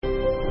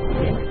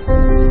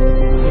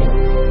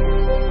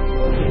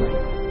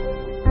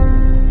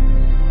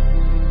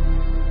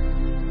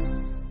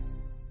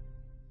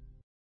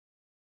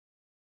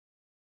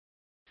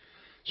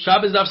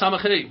Shabbos Daf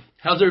Samachay.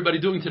 How's everybody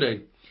doing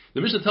today?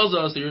 The Mishnah tells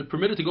us that you're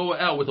permitted to go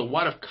out with a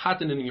wad of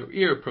cotton in your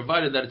ear,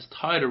 provided that it's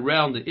tied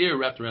around the ear,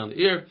 wrapped around the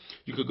ear.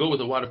 You could go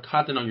with a wad of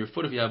cotton on your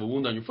foot if you have a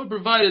wound on your foot,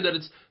 provided that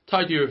it's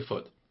tied to your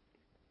foot.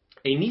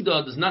 A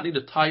nida does not need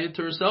to tie it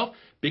to herself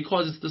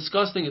because it's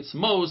disgusting, it's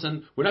mos,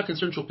 and we're not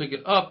concerned she'll pick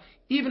it up.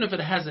 Even if it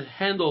has a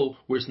handle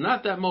where it's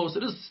not that mos,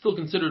 it is still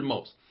considered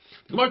mos.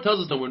 The Gemara tells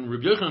us that when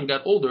Rabbi Yochanan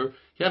got older,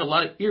 he had a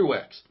lot of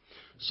earwax.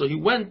 So he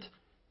went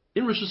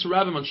in Rosh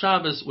Hashanah on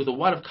Shabbos with a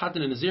wad of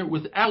cotton in his ear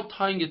without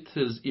tying it to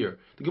his ear.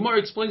 The Gemara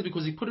explains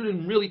because he put it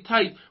in really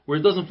tight where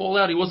it doesn't fall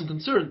out, he wasn't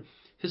concerned.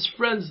 His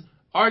friends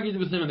argued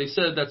with him and they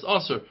said that's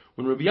usher.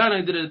 When Rabbi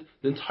Yanai did it,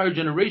 the entire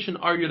generation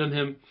argued on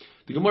him.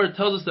 The Gemara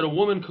tells us that a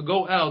woman could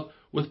go out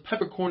with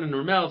peppercorn in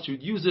her mouth. She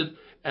would use it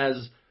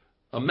as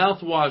a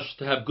mouthwash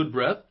to have good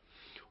breath,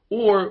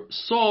 or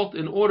salt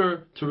in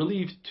order to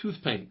relieve tooth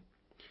pain.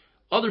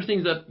 Other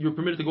things that you're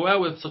permitted to go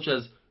out with, such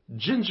as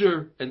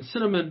ginger and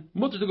cinnamon,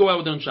 mutter to go out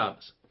with on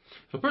Shabbos.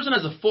 If a person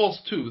has a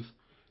false tooth,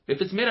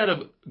 if it's made out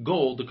of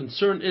gold, the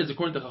concern is,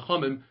 according to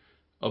Chachamim,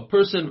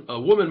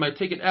 a woman might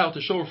take it out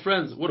to show her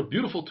friends what a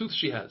beautiful tooth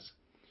she has.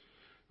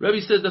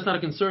 Rebbe says that's not a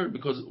concern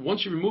because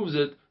once she removes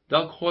it,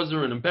 that'll cause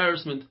her an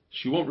embarrassment.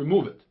 She won't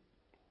remove it.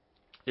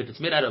 If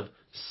it's made out of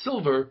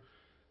silver,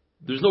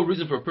 there's no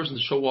reason for a person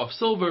to show off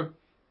silver.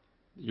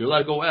 You're allowed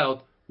to go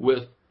out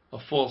with a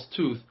false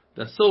tooth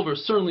that's silver,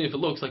 certainly if it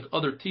looks like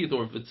other teeth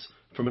or if it's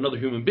from another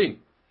human being.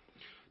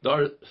 There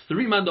are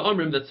three man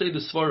da'amrim that say the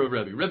svara of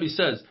Rebbe. Rebbe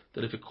says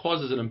that if it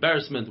causes an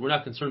embarrassment, we're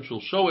not concerned she'll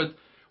show it.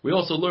 We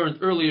also learned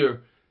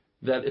earlier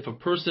that if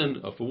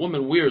a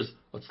woman wears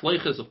a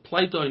tzleiches of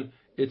pleiton,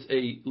 it's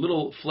a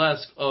little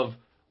flask of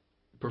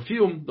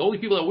perfume. The only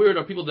people that wear it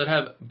are people that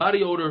have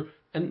body odor,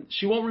 and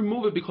she won't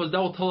remove it because that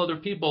will tell other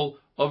people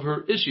of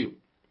her issue.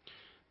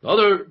 The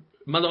other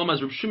man da'amrim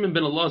is Reb Shimon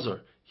ben Elazar.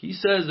 He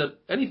says that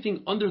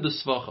anything under the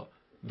svacha,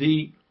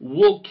 the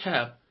wool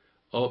cap,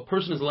 a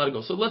person is allowed to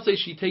go. So let's say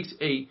she takes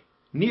a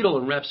needle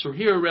and wraps her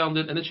hair around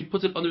it, and then she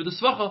puts it under the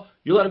svacha,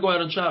 you're allowed to go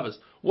out on Shabbos.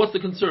 What's the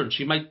concern?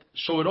 She might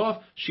show it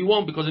off. She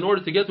won't, because in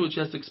order to get to it,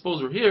 she has to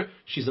expose her hair.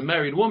 She's a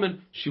married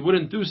woman. She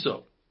wouldn't do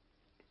so.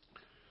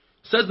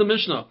 Says the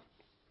Mishnah,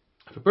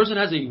 if a person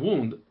has a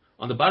wound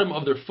on the bottom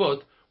of their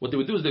foot, what they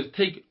would do is they would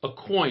take a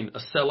coin, a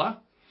selah,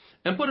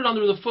 and put it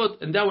under the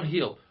foot, and that would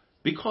heal.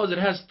 Because it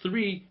has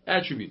three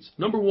attributes.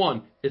 Number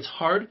one, it's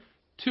hard.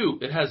 Two,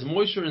 it has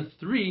moisture. And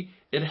three,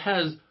 it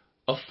has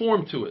a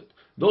form to it.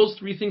 Those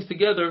three things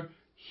together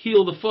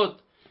heal the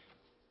foot.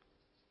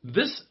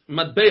 This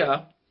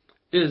matbeah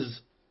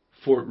is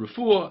for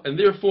refuah, and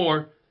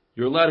therefore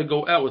you're allowed to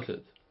go out with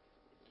it.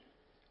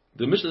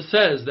 The Mishnah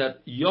says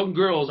that young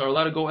girls are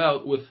allowed to go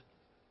out with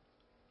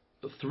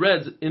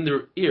threads in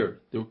their ear.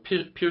 They would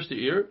pierce their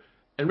ear,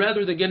 and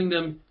rather than getting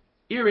them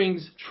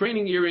earrings,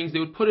 training earrings, they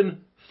would put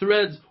in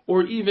threads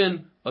or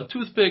even a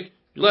toothpick.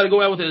 You're allowed to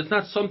go out with it. It's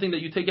not something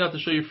that you take out to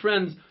show your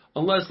friends,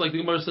 unless, like the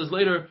Gemara says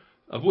later,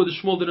 Avud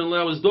Shmuel didn't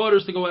allow his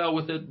daughters to go out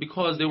with it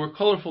because they were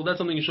colorful. That's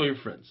something you show your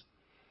friends.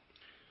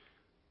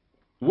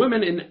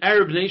 Women in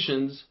Arab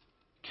nations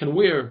can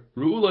wear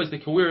ru'ulas, they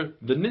can wear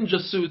the ninja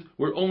suit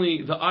where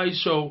only the eyes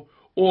show,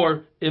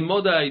 or in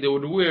Modai they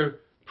would wear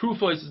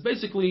prufos. It's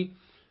basically,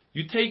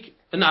 you take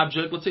an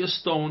object, let's say a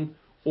stone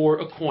or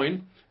a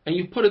coin, and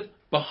you put it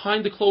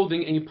behind the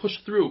clothing and you push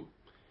through.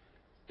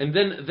 And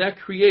then that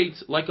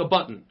creates like a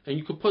button, and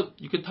you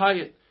could tie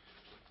it.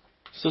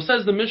 So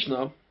says the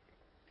Mishnah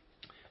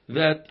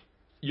that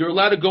you're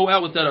allowed to go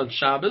out with that on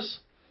Shabbos,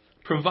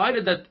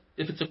 provided that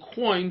if it's a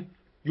coin,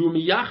 you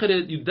miyached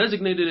it, you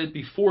designated it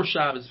before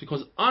Shabbos,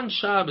 because on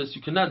Shabbos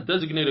you cannot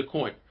designate a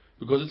coin,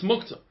 because it's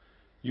muktzah.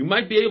 You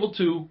might be able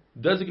to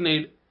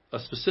designate a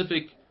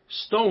specific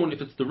stone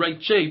if it's the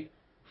right shape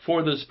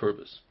for this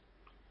purpose.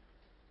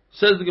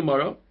 Says the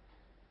Gemara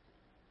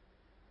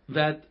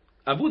that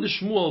Avud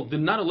Shmuel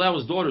did not allow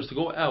his daughters to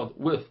go out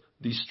with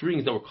these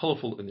strings that were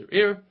colorful in their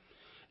ear,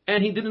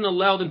 and he didn't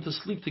allow them to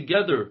sleep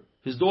together,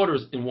 his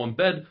daughters, in one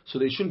bed, so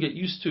they shouldn't get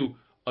used to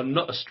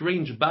a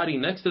strange body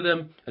next to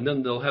them, and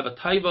then they'll have a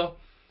taiva.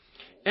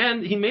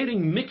 And he made a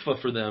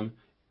mikvah for them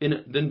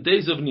in the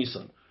days of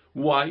Nisan.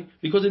 Why?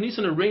 Because in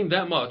Nisan it rained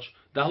that much.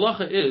 The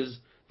halacha is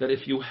that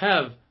if you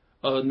have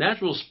a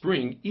natural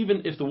spring,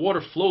 even if the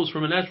water flows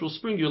from a natural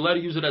spring, you're allowed to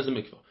use it as a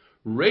mikvah.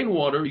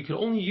 Rainwater you can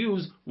only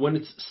use when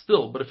it's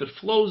still, but if it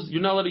flows,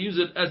 you're not allowed to use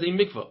it as a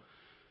mikvah.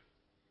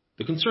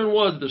 The concern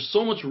was that there's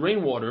so much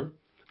rainwater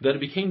that it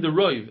became the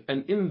roiv,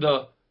 and in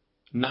the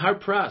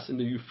Nahar Pras, in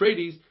the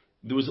Euphrates,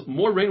 there was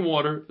more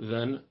rainwater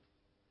than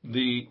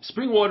the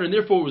spring water, and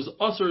therefore it was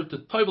usher to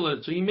toivel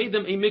it. So he made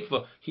them a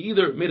mikvah. He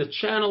either made a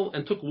channel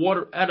and took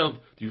water out of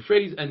the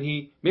Euphrates, and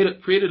he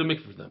created a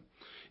mikvah for them.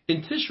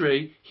 In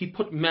Tishrei, he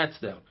put mats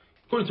down.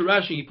 According to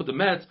Rashi, he put the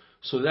mats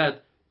so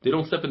that they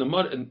don't step in the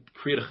mud and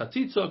create a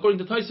chatzitza. According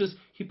to Taisus,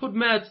 he put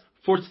mats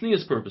for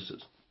tznius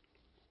purposes.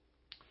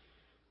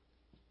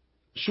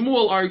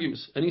 Shmuel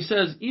argues, and he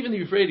says, even the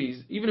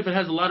Euphrates, even if it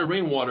has a lot of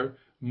rainwater,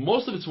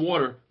 most of its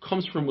water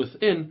comes from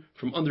within,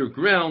 from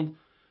underground.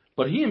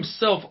 But he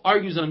himself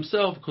argues on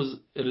himself, because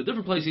at a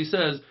different place he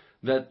says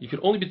that you could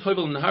only be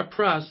toivel in Nahar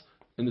Pras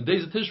in the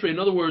days of Tishrei. In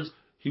other words,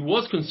 he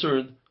was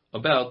concerned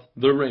about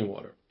the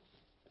rainwater.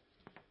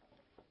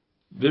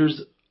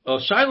 There's a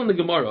shaila in the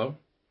Gemara,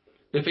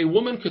 if a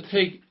woman could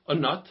take a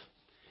nut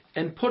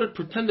and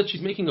pretend that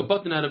she's making a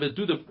button out of it,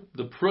 do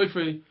the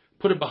proifre,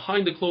 put it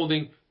behind the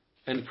clothing,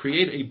 and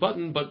create a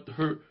button, but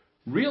her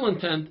real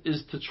intent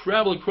is to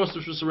travel across the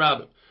Rosh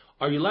Hashanah.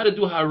 Are you allowed to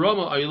do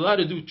harama? Are you allowed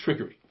to do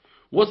trickery?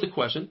 What's the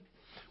question?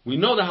 We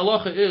know the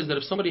halacha is that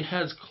if somebody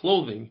has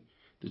clothing,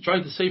 they're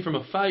trying to save from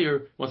a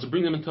fire, wants to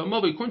bring them into a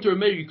mava, according to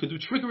Rameir, you could do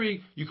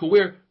trickery, you could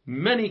wear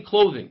many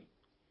clothing.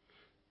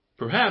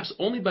 Perhaps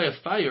only by a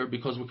fire,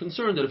 because we're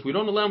concerned that if we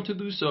don't allow him to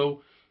do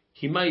so,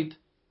 he might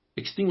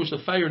extinguish the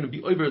fire and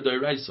be over the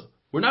Iraisa.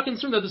 We're not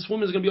concerned that this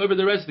woman is going to be over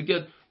the Iraisa to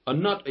get a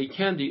nut, a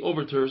candy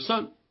over to her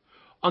son.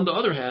 On the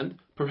other hand,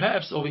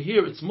 perhaps over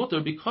here it's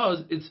mutter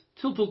because it's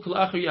tiltul kol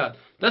achar yad.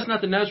 That's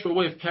not the natural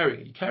way of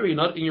carrying. You carry a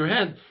nut in your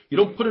hand, you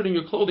don't put it in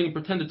your clothing and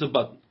pretend it's a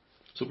button.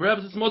 So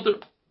perhaps it's mutter.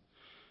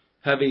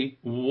 Have a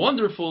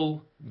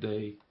wonderful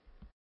day.